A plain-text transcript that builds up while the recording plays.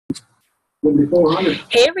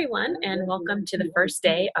Hey everyone, and welcome to the first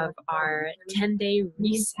day of our 10-day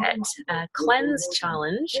reset cleanse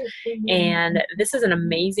challenge. And this is an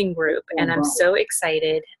amazing group, and I'm so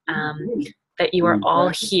excited that you are all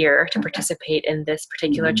here to participate in this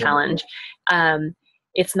particular challenge.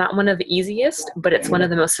 It's not one of the easiest, but it's one of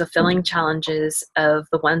the most fulfilling challenges of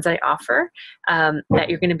the ones I offer that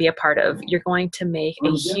you're going to be a part of. You're going to make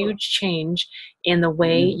a huge change in the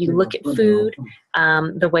way you look at food,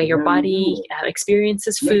 the way your body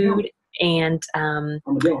experiences food, and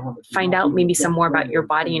find out maybe some more about your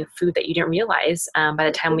body and food that you didn't realize by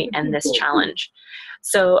the time we end this challenge.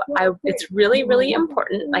 So it's really, really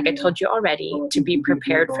important, like I told you already, to be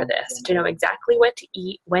prepared for this, to know exactly what to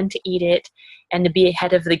eat, when to eat it, and to be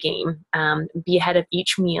ahead of the game, be ahead of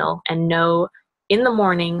each meal, and know in the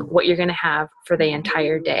morning what you're going to have for the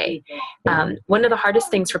entire day. One of the hardest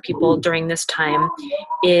things for people during this time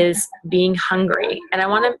is being hungry. And I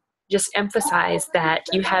want to just emphasize that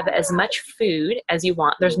you have as much food as you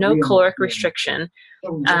want. There's no caloric restriction,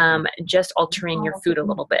 just altering your food a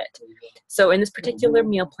little bit. So in this particular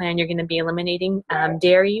meal plan, you're going to be eliminating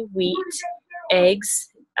dairy, wheat, eggs,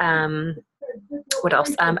 what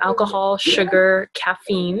else? Alcohol, sugar,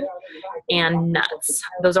 caffeine, and nuts.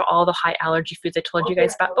 Those are all the high allergy foods I told you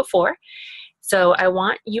guys about before. So I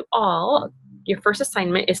want you all, your first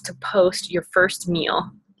assignment is to post your first meal.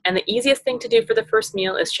 And the easiest thing to do for the first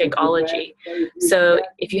meal is Shakeology. So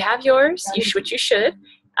if you have yours, which you should,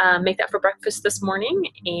 make that for breakfast this morning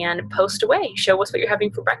and post away. Show us what you're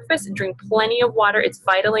having for breakfast and drink plenty of water. It's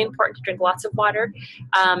vitally important to drink lots of water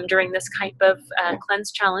during this kind of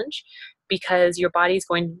cleanse challenge, because your body is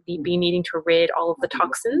going to be needing to rid all of the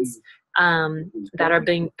toxins that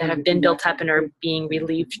have been built up and are being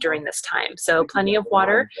relieved during this time. So plenty of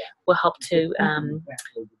water will help to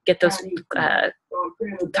get those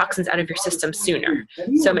toxins out of your system sooner.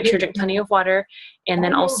 So make sure to drink plenty of water. And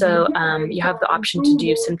then also you have the option to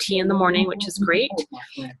do some tea in the morning, which is great.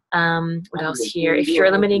 What else here? If you're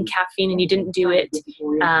eliminating caffeine and you didn't do it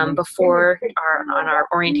before on our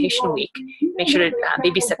orientation week, make sure to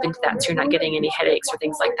baby step into that so you're not getting any headaches or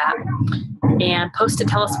things like that. And post to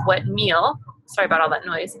tell us what meal, sorry about all that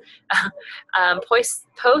noise,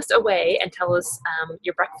 post away and tell us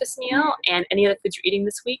your breakfast meal and any of the foods you're eating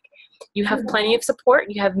this week. You have plenty of support.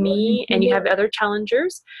 You have me and you have other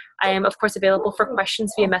challengers. I am, of course, available for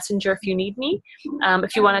questions via Messenger if you need me.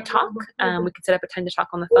 If you want to talk, we can set up a time to talk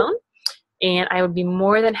on the phone. And I would be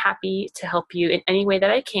more than happy to help you in any way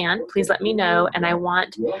that I can. Please let me know. And I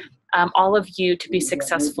want all of you to be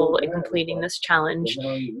successful in completing this challenge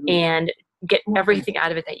and get everything out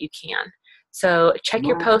of it that you can. So check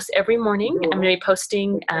your posts every morning. I'm going to be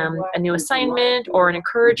posting a new assignment or an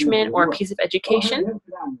encouragement or a piece of education.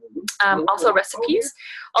 Also recipes.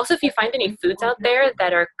 Also, if you find any foods out there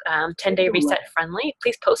that are 10-day reset friendly,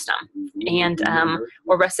 please post them and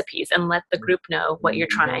or recipes, and let the group know what you're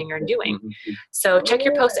trying or doing. So check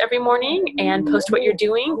your posts every morning and post what you're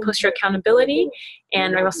doing, post your accountability,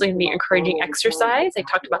 and I'm also going to be encouraging exercise. I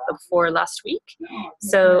talked about that before last week.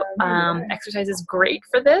 So exercise is great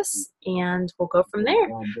for this, and we'll go from there.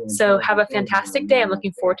 So have a fantastic day. I'm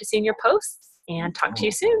looking forward to seeing your posts, and talk to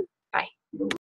you soon. Bye.